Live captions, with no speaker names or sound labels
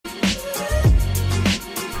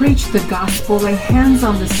preach the gospel, lay hands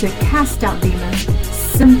on the sick, cast out demons,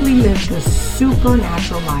 simply live the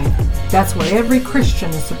supernatural life. That's what every Christian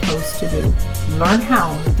is supposed to do. Learn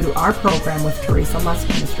how through our program with Teresa Lusk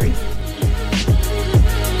Ministries.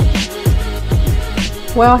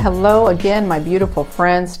 Well, hello again, my beautiful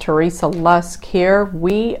friends. Teresa Lusk here.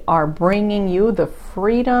 We are bringing you the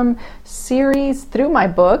Freedom series through my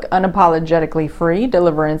book, Unapologetically Free,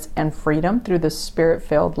 Deliverance and Freedom Through the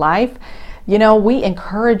Spirit-Filled Life. You know, we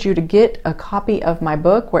encourage you to get a copy of my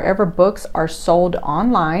book wherever books are sold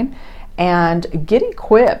online and get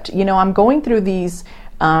equipped. You know, I'm going through these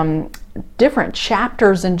different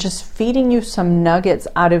chapters and just feeding you some nuggets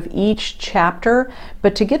out of each chapter.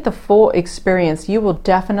 But to get the full experience, you will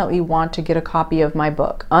definitely want to get a copy of my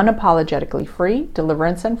book, Unapologetically Free,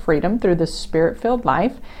 Deliverance and Freedom Through the Spirit-Filled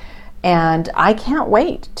Life. And I can't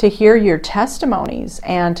wait to hear your testimonies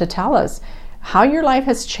and to tell us how your life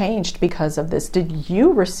has changed because of this. Did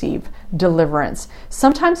you receive deliverance?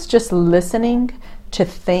 Sometimes just listening to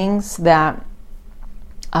things that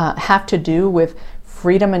have to do with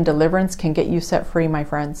freedom and deliverance can get you set free, my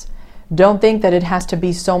friends. Don't think that it has to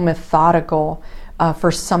be so methodical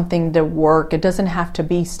for something to work. It doesn't have to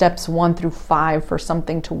be steps 1 through 5 for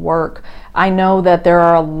something to work. I know that there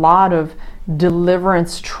are a lot of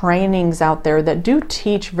deliverance trainings out there that do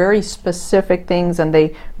teach very specific things, and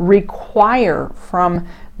they require from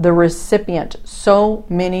the recipient so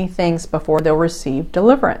many things before they'll receive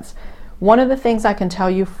deliverance. One of the things I can tell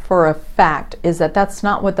you for a fact is that that's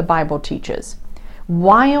not what the Bible teaches.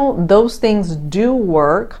 While those things do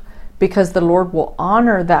work, because the Lord will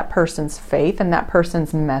honor that person's faith and that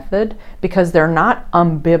person's method, because they're not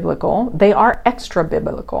unbiblical, they are extra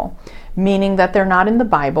biblical, meaning that they're not in the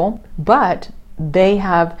Bible, but they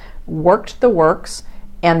have worked the works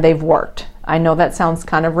and they've worked. I know that sounds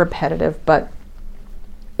kind of repetitive, but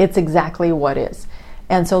it's exactly what is.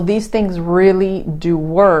 And so these things really do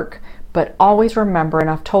work, but always remember, and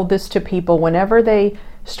I've told this to people whenever they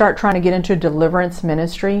start trying to get into deliverance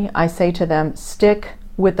ministry, I say to them, stick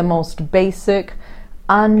with the most basic,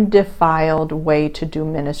 undefiled way to do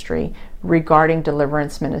ministry regarding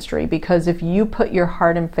deliverance ministry. Because if you put your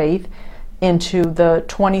heart and faith into the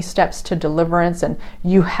 20 steps to deliverance, and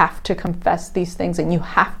you have to confess these things, and you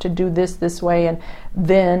have to do this way, and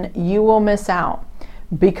then you will miss out,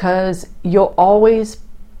 because you'll always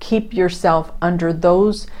keep yourself under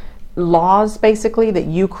those laws basically that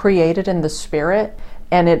you created in the spirit,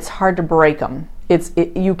 and it's hard to break them.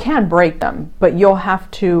 You can break them, but you'll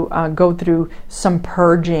have to go through some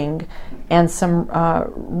purging and some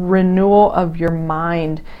renewal of your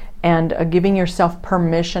mind, and giving yourself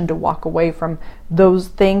permission to walk away from those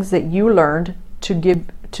things that you learned to give,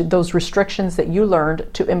 to those restrictions that you learned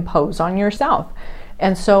to impose on yourself.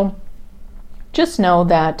 And so just know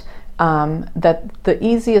that that the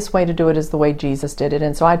easiest way to do it is the way Jesus did it.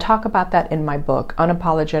 And so I talk about that in my book,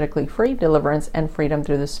 Unapologetically Free, Deliverance and Freedom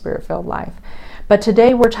Through the Spirit-Filled Life. But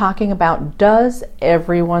today we're talking about, does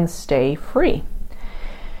everyone stay free?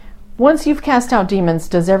 Once you've cast out demons,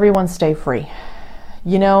 does everyone stay free?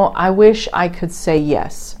 You know, I wish I could say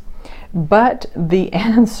yes, but the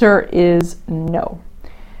answer is no.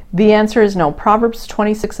 The answer is no. Proverbs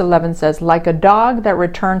 26:11 says, like a dog that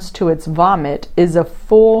returns to its vomit is a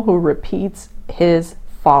fool who repeats his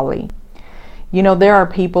folly. You know, there are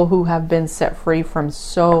people who have been set free from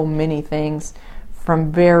so many things,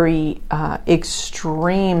 from very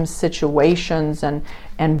extreme situations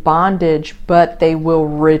and bondage, but they will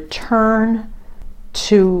return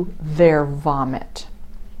to their vomit.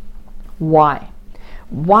 Why?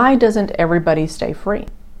 Why doesn't everybody stay free?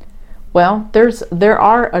 Well, there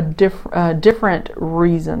are different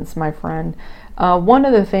reasons, my friend. One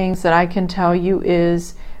of the things that I can tell you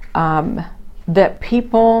is that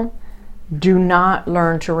people do not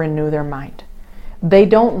learn to renew their mind. They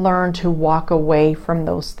don't learn to walk away from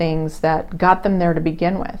those things that got them there to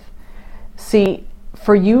begin with. See,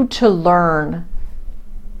 for you to learn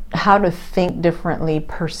how to think differently,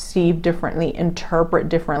 perceive differently, interpret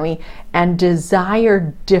differently, and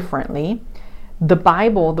desire differently, the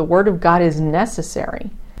Bible, the Word of God, is necessary.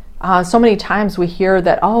 So many times we hear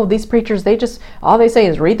that, oh, these preachers, all they say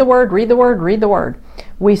is read the Word, read the Word, read the Word.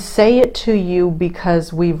 We say it to you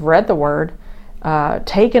because we've read the Word,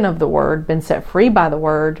 taken of the Word, been set free by the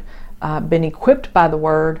Word, been equipped by the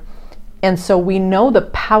Word, and so we know the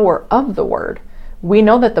power of the Word. We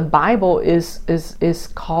know that the Bible is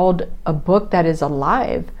called a book that is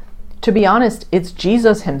alive. To be honest, it's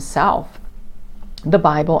Jesus himself, the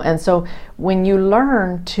Bible. And so when you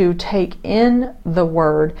learn to take in the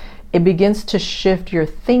Word, it begins to shift your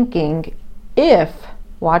thinking. If,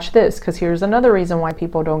 watch this, because here's another reason why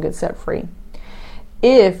people don't get set free.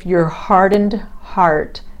 if your hardened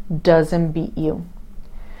heart doesn't beat you.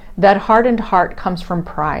 That hardened heart comes from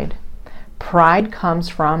pride. Pride comes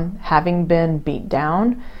from having been beat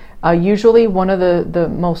down. Usually one of the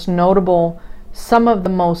most notable, some of the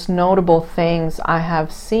most notable things I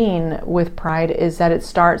have seen with pride is that it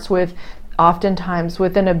starts with, oftentimes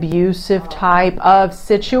with an abusive type of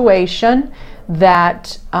situation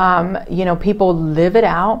that, people live it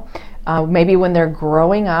out. Maybe when they're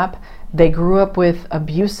growing up, they grew up with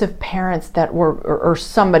abusive parents that were, or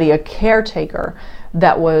somebody, a caretaker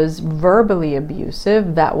that was verbally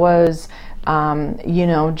abusive, that was,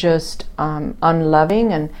 just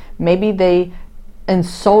unloving, and maybe they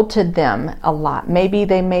insulted them a lot. Maybe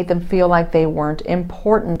they made them feel like they weren't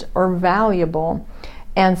important or valuable.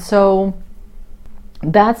 And so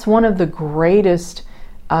that's one of the greatest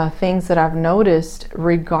things that I've noticed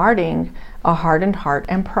regarding a hardened heart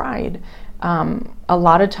and pride. A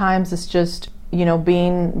lot of times it's just,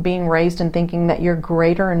 being raised and thinking that you're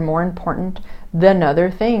greater and more important than other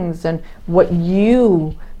things, and what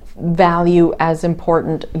you value as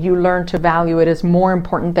important, you learn to value it as more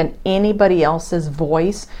important than anybody else's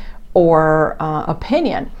voice or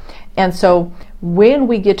opinion. And so when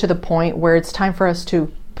we get to the point where it's time for us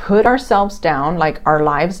to put ourselves down, like our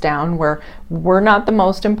lives down, where we're not the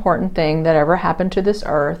most important thing that ever happened to this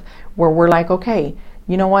earth, where we're like, okay,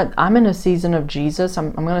 you know what, I'm in a season of Jesus.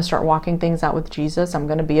 I'm going to start walking things out with Jesus. I'm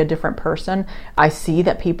going to be a different person. I see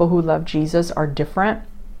that people who love Jesus are different.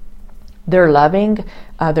 They're loving,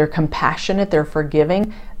 they're compassionate, they're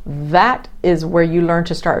forgiving. That is where you learn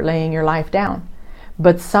to start laying your life down.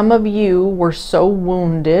 But some of you were so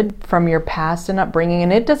wounded from your past and upbringing,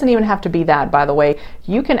 and it doesn't even have to be that, by the way.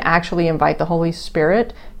 You can actually invite the Holy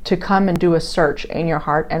Spirit to come and do a search in your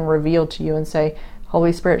heart and reveal to you and say,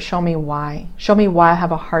 Holy Spirit, show me why. Show me why I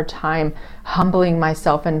have a hard time humbling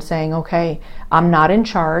myself and saying, okay, I'm not in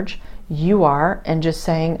charge. You are, and just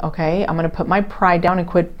saying, okay, I'm going to put my pride down and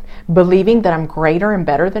quit believing that I'm greater and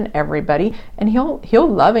better than everybody. And he'll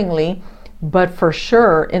lovingly, but for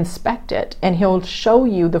sure, inspect it, and he'll show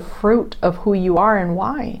you the fruit of who you are and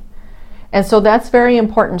why. And so that's very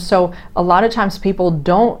important. So a lot of times people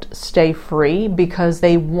don't stay free because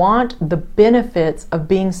they want the benefits of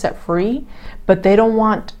being set free, but they don't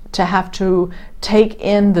want to have to take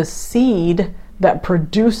in the seed that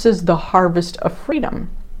produces the harvest of freedom,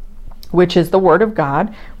 which is the Word of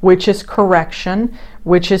God, which is correction,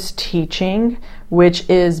 which is teaching, which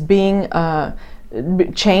is being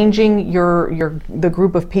changing the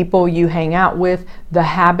group of people you hang out with, the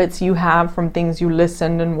habits you have from things you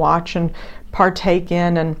listen and watch and partake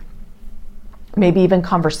in, and maybe even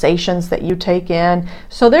conversations that you take in.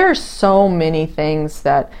 So there are so many things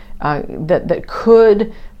that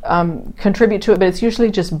could contribute to it, but it's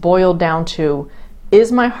usually just boiled down to,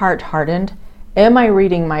 is my heart hardened? Am I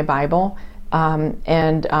reading my Bible?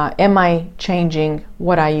 And am I changing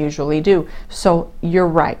what I usually do? So you're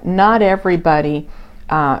right. Not everybody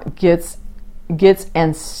gets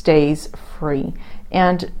and stays free.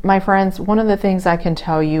 And my friends, one of the things I can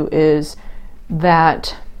tell you is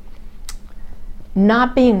that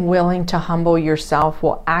not being willing to humble yourself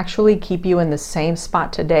will actually keep you in the same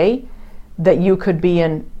spot today that you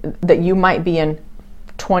might be in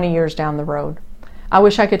 20 years down the road. I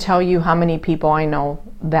wish I could tell you how many people I know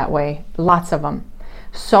that way. Lots of them.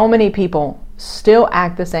 So many people still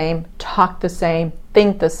act the same, talk the same,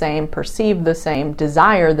 think the same, perceive the same,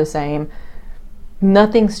 desire the same.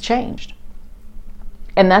 Nothing's changed.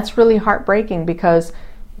 And that's really heartbreaking, because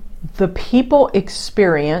the people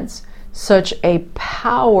experience such a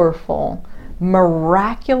powerful,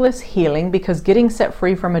 miraculous healing, because getting set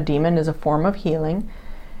free from a demon is a form of healing,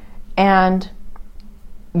 and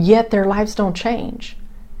yet their lives don't change.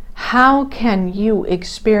 How can you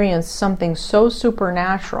experience something so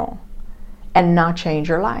supernatural and not change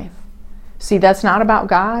your life? See, that's not about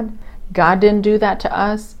God. God didn't do that to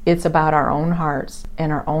us. It's about our own hearts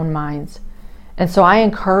and our own minds. And so I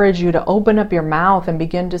encourage you to open up your mouth and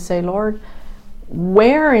begin to say, Lord,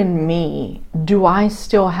 where in me do I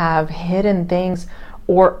still have hidden things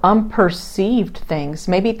or unperceived things?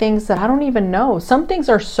 Maybe things that I don't even know. Some things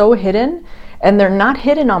are so hidden, and they're not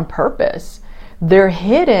hidden on purpose. They're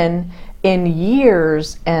hidden in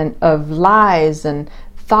years of lies and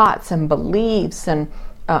thoughts and beliefs and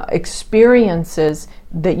experiences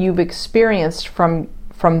that you've experienced from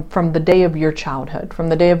the day of your childhood, from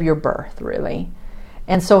the day of your birth, really.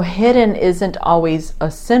 And so hidden isn't always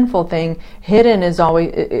a sinful thing. Hidden is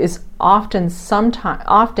often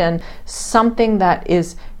something that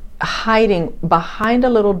is hiding behind a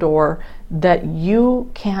little door that you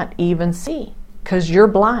can't even see because you're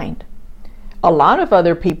blind. A lot of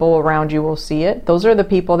other people around you will see it. Those are the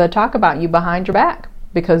people that talk about you behind your back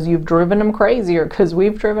because you've driven them crazy, or because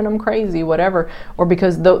we've driven them crazy, whatever, or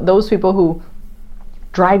because those people who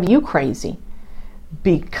drive you crazy,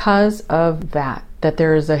 because of that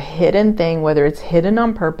there is a hidden thing, whether it's hidden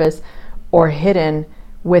on purpose or hidden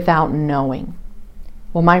without knowing.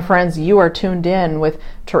 Well, my friends, you are tuned in with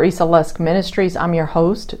Teresa Lusk Ministries. I'm your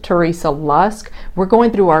host, Teresa Lusk. We're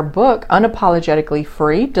going through our book, Unapologetically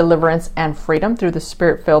Free, Deliverance and Freedom Through the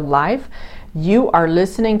Spirit-Filled Life. You are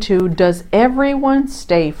listening to Does Everyone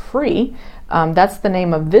Stay Free? That's the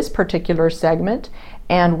name of this particular segment.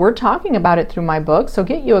 And we're talking about it through my book. So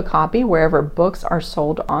get you a copy wherever books are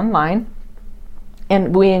sold online.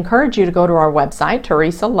 And we encourage you to go to our website,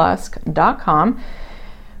 teresalusk.com.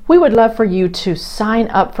 We would love for you to sign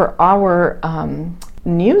up for our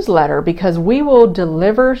newsletter, because we will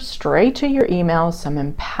deliver straight to your email some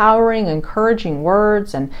empowering, encouraging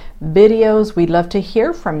words and videos. We'd love to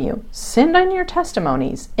hear from you. Send in your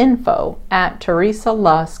testimonies,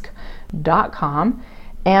 info@teresalusk.com,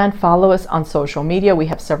 and follow us on social media. We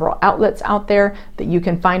have several outlets out there that you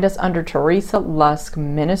can find us under Teresa Lusk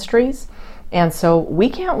Ministries. And so we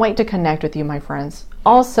can't wait to connect with you, my friends.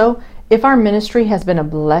 Also, if our ministry has been a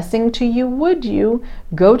blessing to you, would you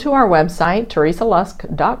go to our website,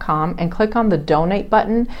 teresalusk.com, and click on the donate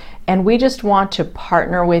button? And we just want to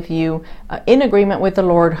partner with you in agreement with the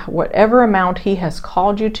Lord. Whatever amount He has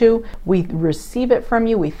called you to, we receive it from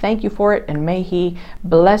you. We thank you for it, and may He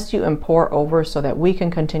bless you and pour over so that we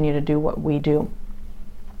can continue to do what we do.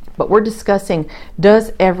 But we're discussing,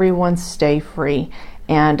 does everyone stay free?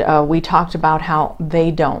 And we talked about how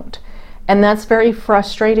they don't. And that's very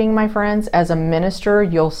frustrating, my friends. As a minister,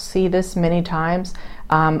 you'll see this many times.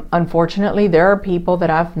 Unfortunately, there are people that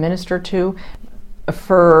I've ministered to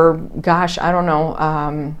for,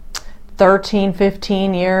 13,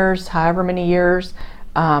 15 years, however many years,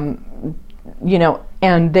 and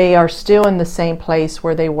they are still in the same place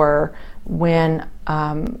where they were when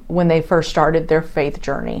they first started their faith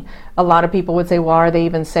journey. A lot of people would say, well, are they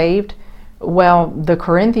even saved? Well, the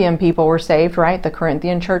Corinthian people were saved, right? The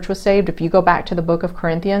Corinthian church was saved. If you go back to the book of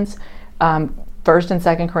Corinthians, 1st and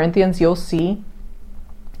 2nd Corinthians, you'll see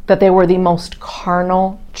that they were the most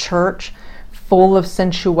carnal church, full of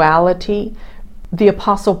sensuality. The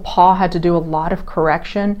Apostle Paul had to do a lot of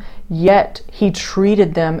correction, yet he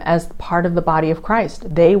treated them as part of the body of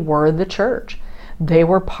Christ. They were the church. They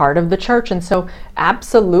were part of the church. And so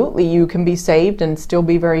absolutely you can be saved and still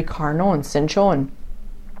be very carnal and sensual and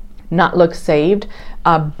not look saved,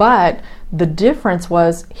 but the difference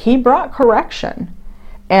was He brought correction,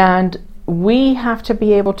 and we have to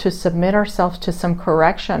be able to submit ourselves to some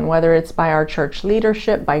correction, whether it's by our church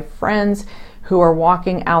leadership, by friends who are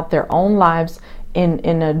walking out their own lives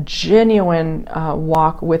in a genuine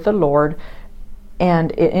walk with the Lord,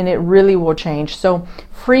 and it really will change. So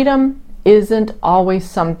freedom isn't always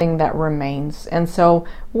something that remains. And so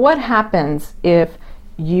what happens if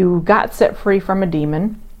you got set free from a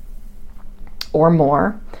demon or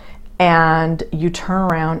more, and you turn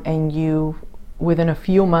around and you, within a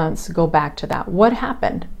few months, go back to that? What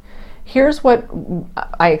happened? Here's what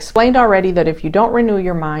I explained already, that if you don't renew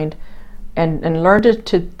your mind and learn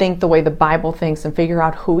to think the way the Bible thinks and figure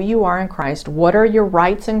out who you are in Christ, what are your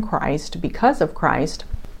rights in Christ because of Christ,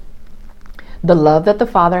 the love that the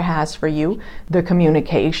Father has for you, the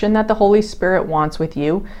communication that the Holy Spirit wants with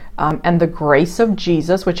you, and the grace of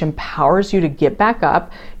Jesus, which empowers you to get back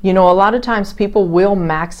up. A lot of times people will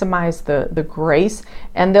maximize the grace,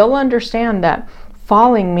 and they'll understand that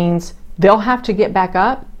falling means they'll have to get back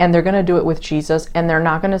up, and they're going to do it with Jesus, and they're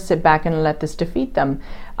not going to sit back and let this defeat them.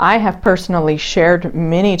 I have personally shared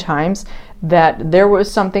many times that there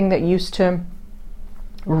was something that used to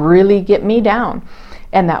really get me down,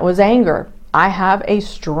 and that was anger. I have a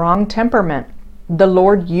strong temperament. The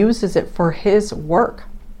Lord uses it for His work.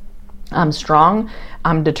 I'm strong,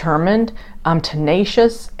 I'm determined, I'm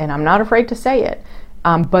tenacious, and I'm not afraid to say it.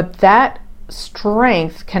 But that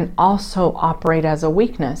strength can also operate as a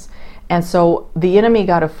weakness. And so the enemy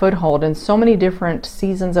got a foothold in so many different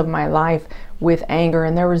seasons of my life with anger.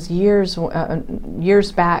 And there was years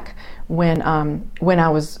back when I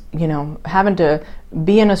was, having to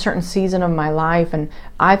be in a certain season of my life, and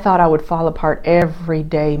I thought I would fall apart every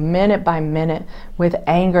day, minute by minute, with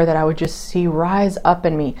anger that I would just see rise up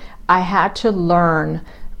in me. I had to learn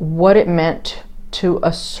what it meant to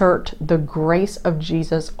assert the grace of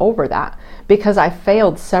Jesus over that, because I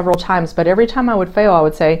failed several times. But every time I would fail, I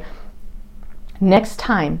would say, next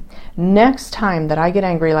time that I get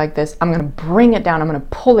angry like this, I'm going to bring it down, I'm going to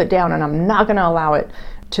pull it down, and I'm not going to allow it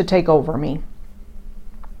to take over me.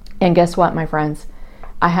 And guess what, my friends?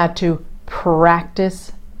 I had to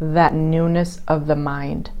practice that newness of the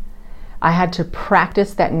mind. I had to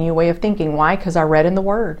practice that new way of thinking. Why? Because I read in the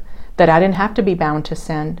Word that I didn't have to be bound to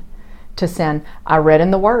sin. I read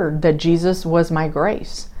in the Word that Jesus was my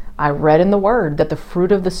grace. I read in the Word that the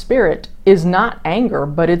fruit of the Spirit is not anger,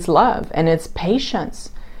 but it's love and it's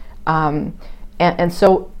patience. And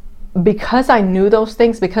so because I knew those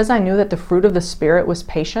things, because I knew that the fruit of the Spirit was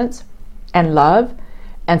patience and love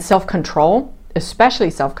and self-control, especially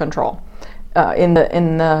self-control, in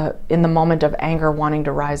the moment of anger wanting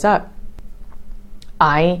to rise up,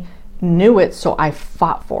 I knew it, so I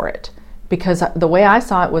fought for it. Because the way I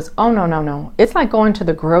saw it was, oh, no. It's like going to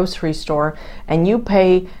the grocery store and you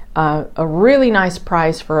pay a really nice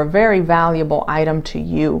price for a very valuable item to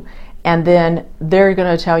you. And then they're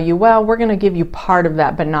going to tell you, well, we're going to give you part of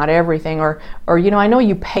that, but not everything. Or I know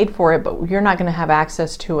you paid for it, but you're not going to have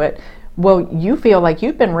access to it. Well, you feel like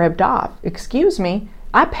you've been ripped off. Excuse me,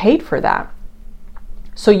 I paid for that.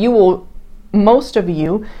 So most of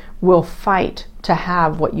you will fight to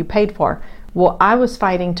have what you paid for. Well, I was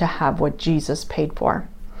fighting to have what Jesus paid for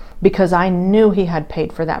because I knew He had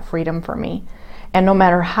paid for that freedom for me. And no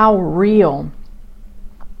matter how real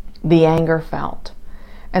the anger felt.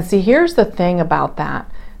 And see, here's the thing about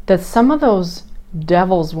that some of those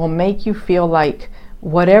devils will make you feel like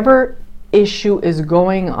whatever issue is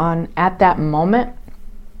going on at that moment,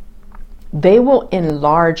 they will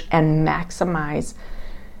enlarge and maximize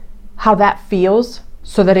how that feels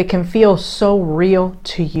so that it can feel so real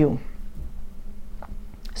to you.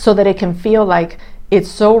 So that it can feel like it's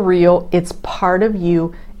so real, it's part of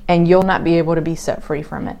you, and you'll not be able to be set free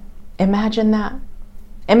from it. Imagine that.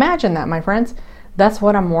 Imagine that, my friends. That's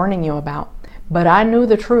what I'm warning you about. But I knew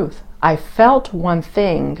the truth. I felt one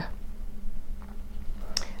thing.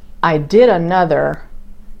 I did another.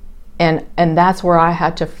 And that's where I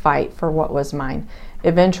had to fight for what was mine.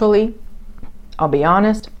 Eventually, I'll be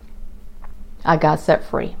honest, I got set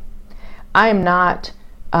free. I am not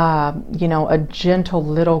a gentle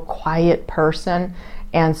little quiet person.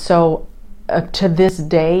 And so to this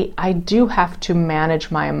day, I do have to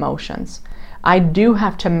manage my emotions. I do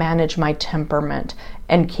have to manage my temperament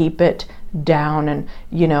and keep it down. And,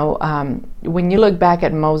 when you look back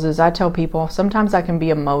at Moses, I tell people sometimes I can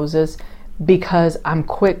be a Moses because I'm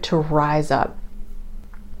quick to rise up.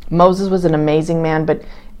 Moses was an amazing man, but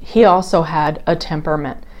he also had a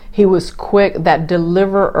temperament. He was quick. That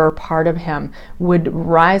deliverer part of him would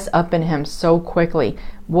rise up in him so quickly.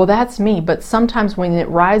 Well, that's me. But sometimes when it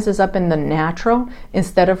rises up in the natural,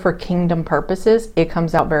 instead of for kingdom purposes, it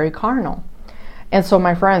comes out very carnal. And so,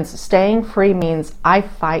 my friends, staying free means I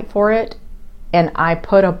fight for it and I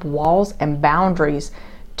put up walls and boundaries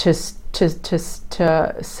to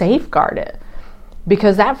safeguard it.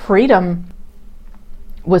 Because that freedom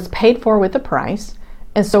was paid for with a price.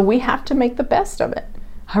 And so we have to make the best of it.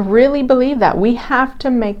 I really believe that we have to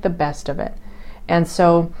make the best of it. And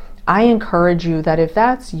so I encourage you that if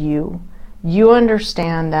that's you, you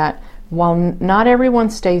understand that while not everyone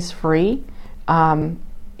stays free,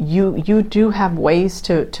 you do have ways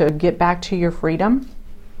to get back to your freedom.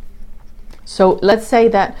 So let's say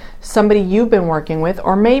that somebody you've been working with,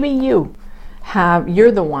 or maybe you're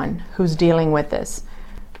the one who's dealing with this,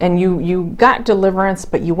 and you got deliverance,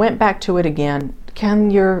 but you went back to it again. Can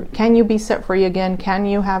you be set free again? Can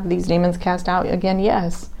you have these demons cast out again?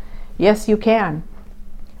 Yes. Yes, you can.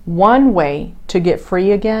 One way to get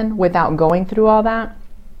free again without going through all that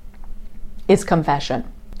is confession.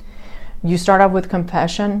 You start off with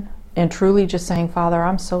confession and truly just saying, Father,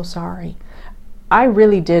 I'm so sorry. I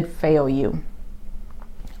really did fail you.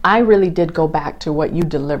 I really did go back to what you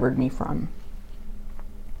delivered me from.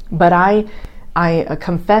 But I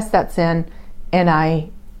confess that sin and I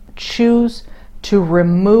choose to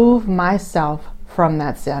remove myself from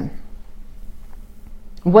that sin.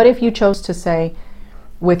 What if you chose to say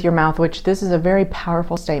with your mouth, which this is a very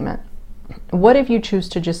powerful statement. What if you choose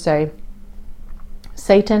to just say,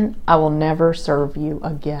 Satan, I will never serve you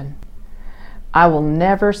again. I will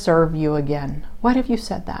never serve you again. What if you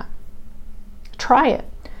said that? Try it.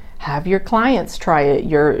 Have your clients try it.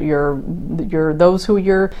 Your those who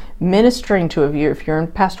you're ministering to, if you're in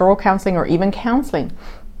pastoral counseling or even counseling,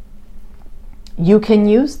 you can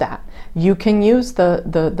use that. You can use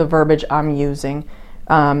the verbiage I'm using.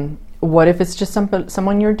 What if it's just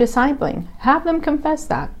someone you're discipling? Have them confess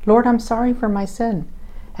that. Lord, I'm sorry for my sin.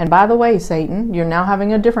 And by the way, Satan, you're now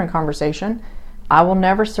having a different conversation. I will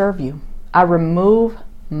never serve you. I remove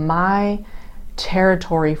my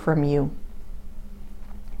territory from you.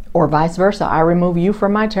 Or vice versa, I remove you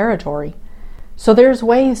from my territory. So there's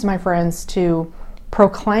ways, my friends, to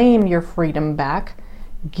proclaim your freedom back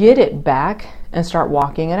get it back and start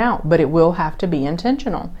walking it out. But it will have to be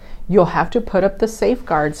intentional. You'll have to put up the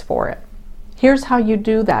safeguards for it. Here's how you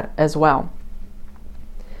do that as well.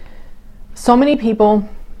 So many people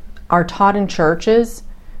are taught in churches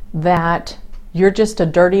that you're just a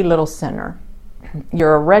dirty little sinner.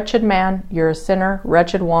 You're a wretched man, you're a sinner,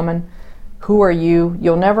 wretched woman. Who are you?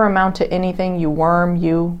 You'll never amount to anything. You worm,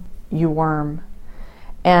 you worm.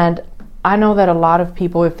 And I know that a lot of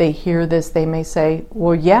people, if they hear this, they may say,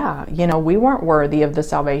 well, yeah, we weren't worthy of the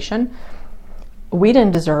salvation. We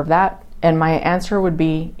didn't deserve that. And my answer would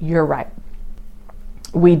be, you're right.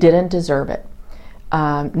 We didn't deserve it.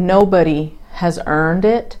 Nobody has earned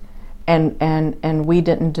it, and we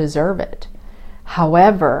didn't deserve it.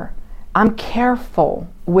 However, I'm careful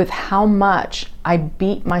with how much I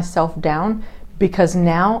beat myself down, because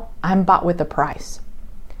now I'm bought with a price.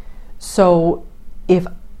 So if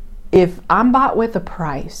I'm bought with a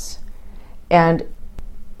price, and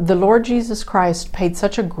the Lord Jesus Christ paid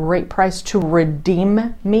such a great price to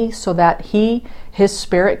redeem me so that His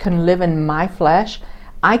Spirit can live in my flesh,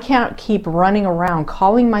 I can't keep running around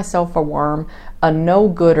calling myself a worm, a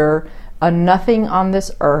no-gooder, a nothing on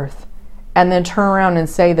this earth, and then turn around and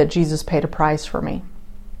say that Jesus paid a price for me.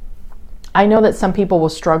 I know that some people will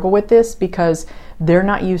struggle with this because they're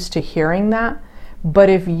not used to hearing that. But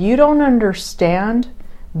if you don't understand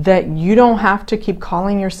that you don't have to keep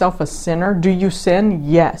calling yourself a sinner, do you sin?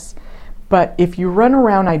 Yes. But if you run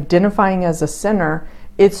around identifying as a sinner,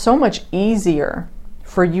 it's so much easier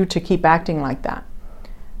for you to keep acting like that.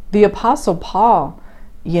 The Apostle Paul,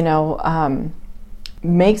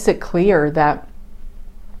 makes it clear that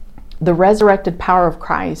the resurrected power of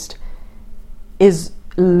Christ is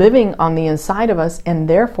living on the inside of us, and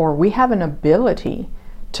therefore we have an ability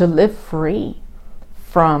to live free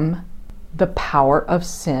from the power of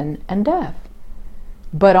sin and death.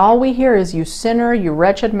 But all we hear is, you sinner, you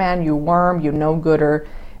wretched man, you worm, you no-gooder,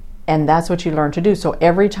 and that's what you learn to do. So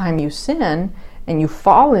every time you sin and you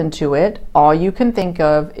fall into it, all you can think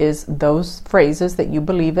of is those phrases that you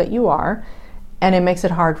believe that you are, and it makes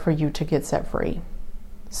it hard for you to get set free.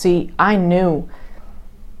 See, I knew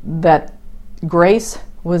that grace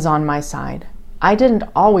was on my side. I didn't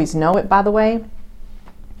always know it, by the way.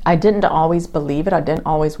 I didn't always believe it. I didn't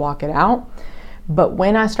always walk it out. But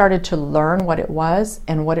when I started to learn what it was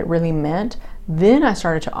and what it really meant, then I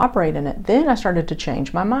started to operate in it. Then I started to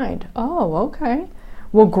change my mind. Oh, okay.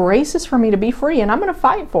 Well, grace is for me to be free, and I'm going to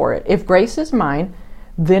fight for it. If grace is mine,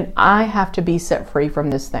 then I have to be set free from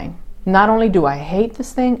this thing. Not only do I hate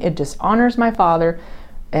this thing, it dishonors my Father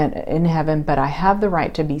and in heaven, but I have the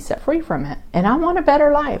right to be set free from it. And I want a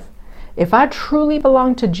better life. If I truly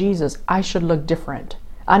belong to Jesus, I should look different.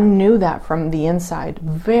 I knew that from the inside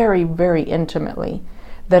very, very intimately,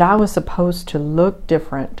 that I was supposed to look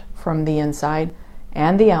different from the inside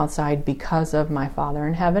and the outside because of my Father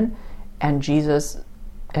in heaven and Jesus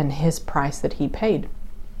and His price that He paid.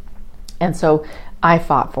 And so I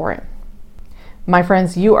fought for it. My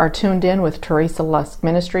friends, you are tuned in with Teresa Lusk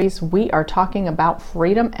Ministries. We are talking about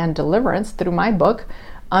freedom and deliverance through my book,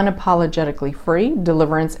 Unapologetically Free,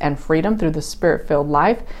 Deliverance and Freedom Through the Spirit-Filled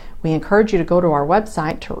Life. We encourage you to go to our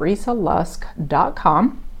website,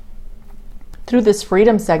 teresalusk.com. Through this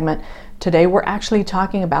freedom segment, today we're actually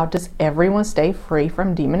talking about, does everyone stay free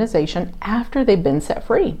from demonization after they've been set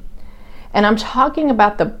free? And I'm talking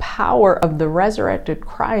about the power of the resurrected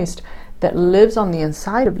Christ that lives on the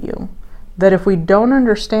inside of you. That if we don't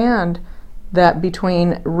understand that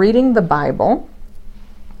between reading the Bible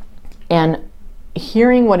and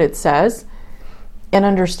hearing what it says and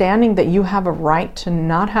understanding that you have a right to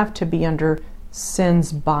not have to be under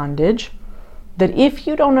sin's bondage, that if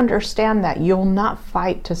you don't understand that, you'll not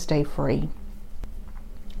fight to stay free.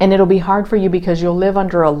 And it'll be hard for you because you'll live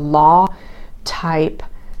under a law type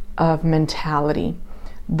of mentality.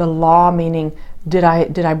 The law meaning, did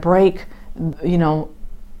I break,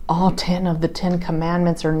 all 10 of the 10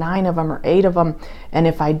 commandments, or 9 of them, or 8 of them? And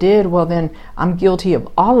if I did, well, then I'm guilty of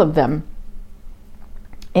all of them.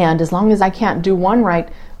 And as long as I can't do one right,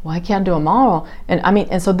 well, I can't do them all.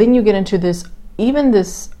 And so then you get into this thing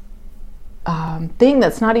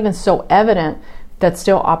that's not even so evident, that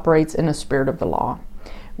still operates in a spirit of the law.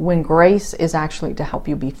 When grace is actually to help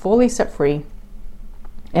you be fully set free,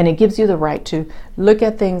 and it gives you the right to look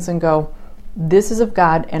at things and go, this is of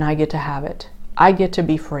God and I get to have it. I get to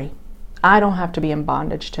be free. I don't have to be in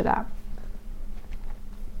bondage to that.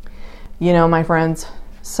 My friends,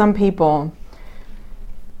 some people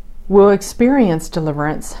will experience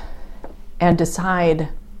deliverance and decide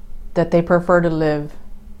that they prefer to live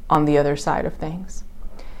on the other side of things.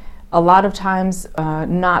 A lot of times,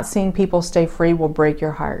 not seeing people stay free will break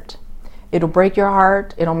your heart. It'll break your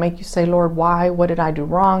heart. It'll make you say, Lord, why? What did I do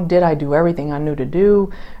wrong? Did I do everything I knew to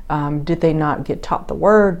do? Did they not get taught the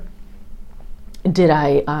word? Did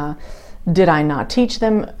I not teach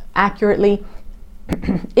them accurately?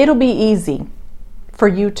 It'll be easy for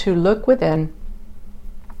you to look within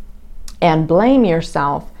and blame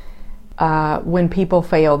yourself when people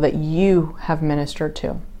fail that you have ministered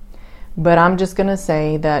to. But I'm just going to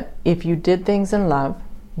say that if you did things in love,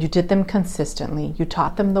 you did them consistently, you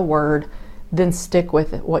taught them the word, then stick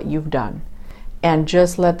with what you've done and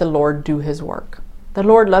just let the Lord do his work. The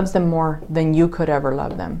Lord loves them more than you could ever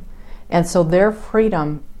love them. And so their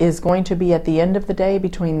freedom is going to be at the end of the day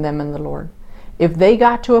between them and the Lord. If they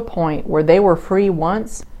got to a point where they were free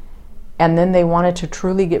once and then they wanted to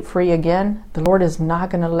truly get free again, the Lord is not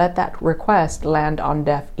going to let that request land on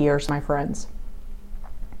deaf ears, my friends.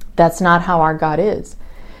 That's not how our God is.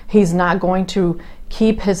 He's not going to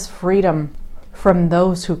keep his freedom from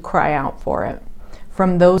those who cry out for it,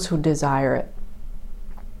 from those who desire it.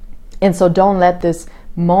 And so don't let this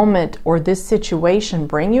moment or this situation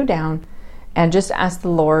bring you down, and just ask the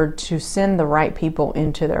Lord to send the right people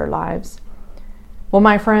into their lives. Well,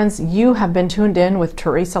 my friends, you have been tuned in with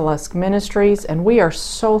Teresa Lusk Ministries, and we are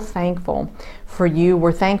so thankful for you.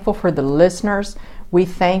 We're thankful for the listeners. We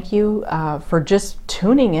thank you for just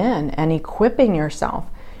tuning in and equipping yourself.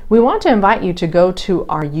 We want to invite you to go to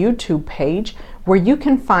our YouTube page where you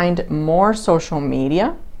can find more social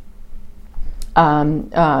media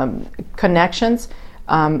connections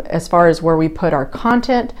as far as where we put our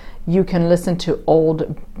content. You can listen to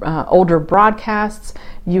older broadcasts.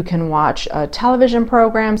 You can watch television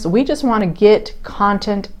programs. We just want to get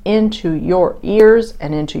content into your ears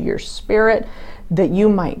and into your spirit that you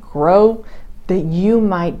might grow, that you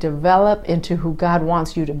might develop into who God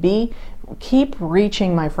wants you to be. Keep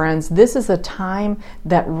reaching, my friends. This is a time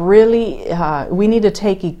that really we need to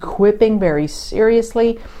take equipping very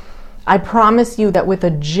seriously. I promise you that with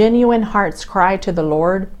a genuine heart's cry to the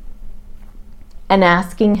Lord and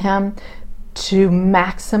asking him to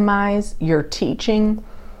maximize your teaching,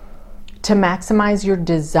 to maximize your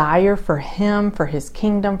desire for him, for his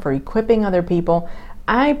kingdom, for equipping other people,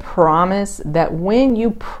 I promise that when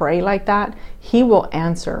you pray like that, he will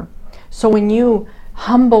answer. So when you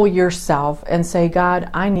humble yourself and say, God,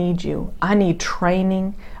 I need you. I need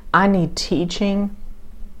training. I need teaching.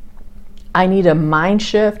 I need a mind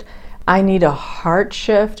shift. I need a heart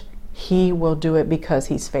shift. He will do it because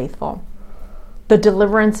he's faithful. The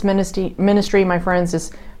deliverance ministry, my friends,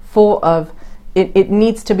 is full of, it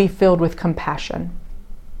needs to be filled with compassion.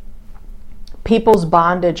 People's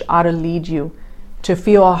bondage ought to lead you to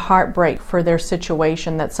feel a heartbreak for their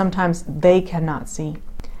situation that sometimes they cannot see.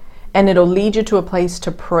 And it'll lead you to a place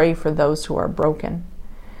to pray for those who are broken.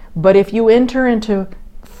 But if you enter into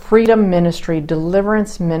freedom ministry,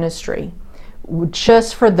 deliverance ministry,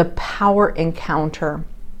 just for the power encounter,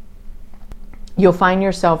 you'll find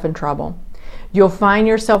yourself in trouble. You'll find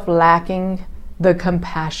yourself lacking the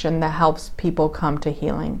compassion that helps people come to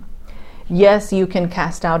healing. Yes, you can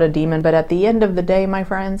cast out a demon, but at the end of the day, my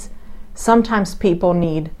friends, sometimes people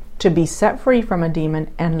need to be set free from a demon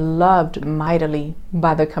and loved mightily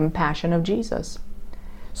by the compassion of Jesus.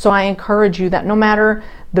 So I encourage you that no matter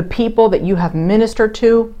the people that you have ministered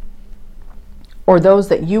to or those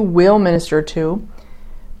that you will minister to,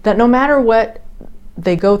 that no matter what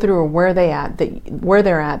they go through or where they're at,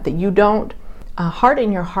 that you don't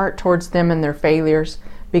harden your heart towards them and their failures,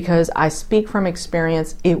 because I speak from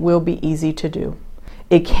experience, it will be easy to do.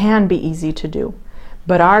 It can be easy to do.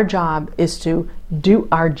 But our job is to do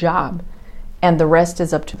our job, and the rest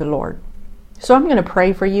is up to the Lord. So I'm going to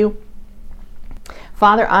pray for you.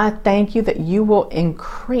 Father, I thank you that you will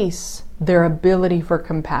increase their ability for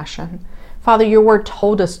compassion. Father, your word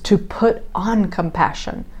told us to put on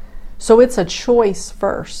compassion. So it's a choice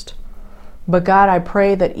first. But God, I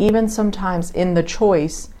pray that even sometimes in the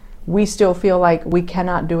choice, we still feel like we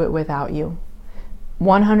cannot do it without you.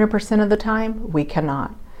 100% of the time, we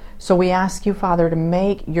cannot. So we ask you, Father, to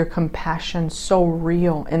make your compassion so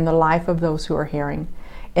real in the life of those who are hearing,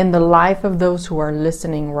 in the life of those who are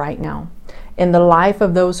listening right now, in the life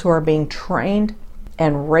of those who are being trained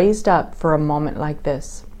and raised up for a moment like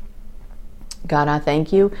this. God, I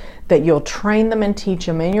thank you that you'll train them and teach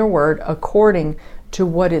them in your word according to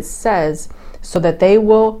what it says, so that they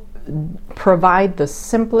will provide the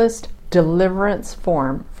simplest deliverance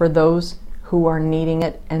form for those who are needing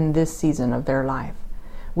it in this season of their life.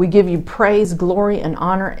 We give you praise, glory, and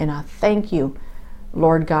honor, and I thank you,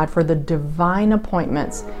 Lord God, for the divine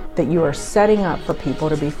appointments that you are setting up for people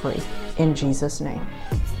to be free. In Jesus' name.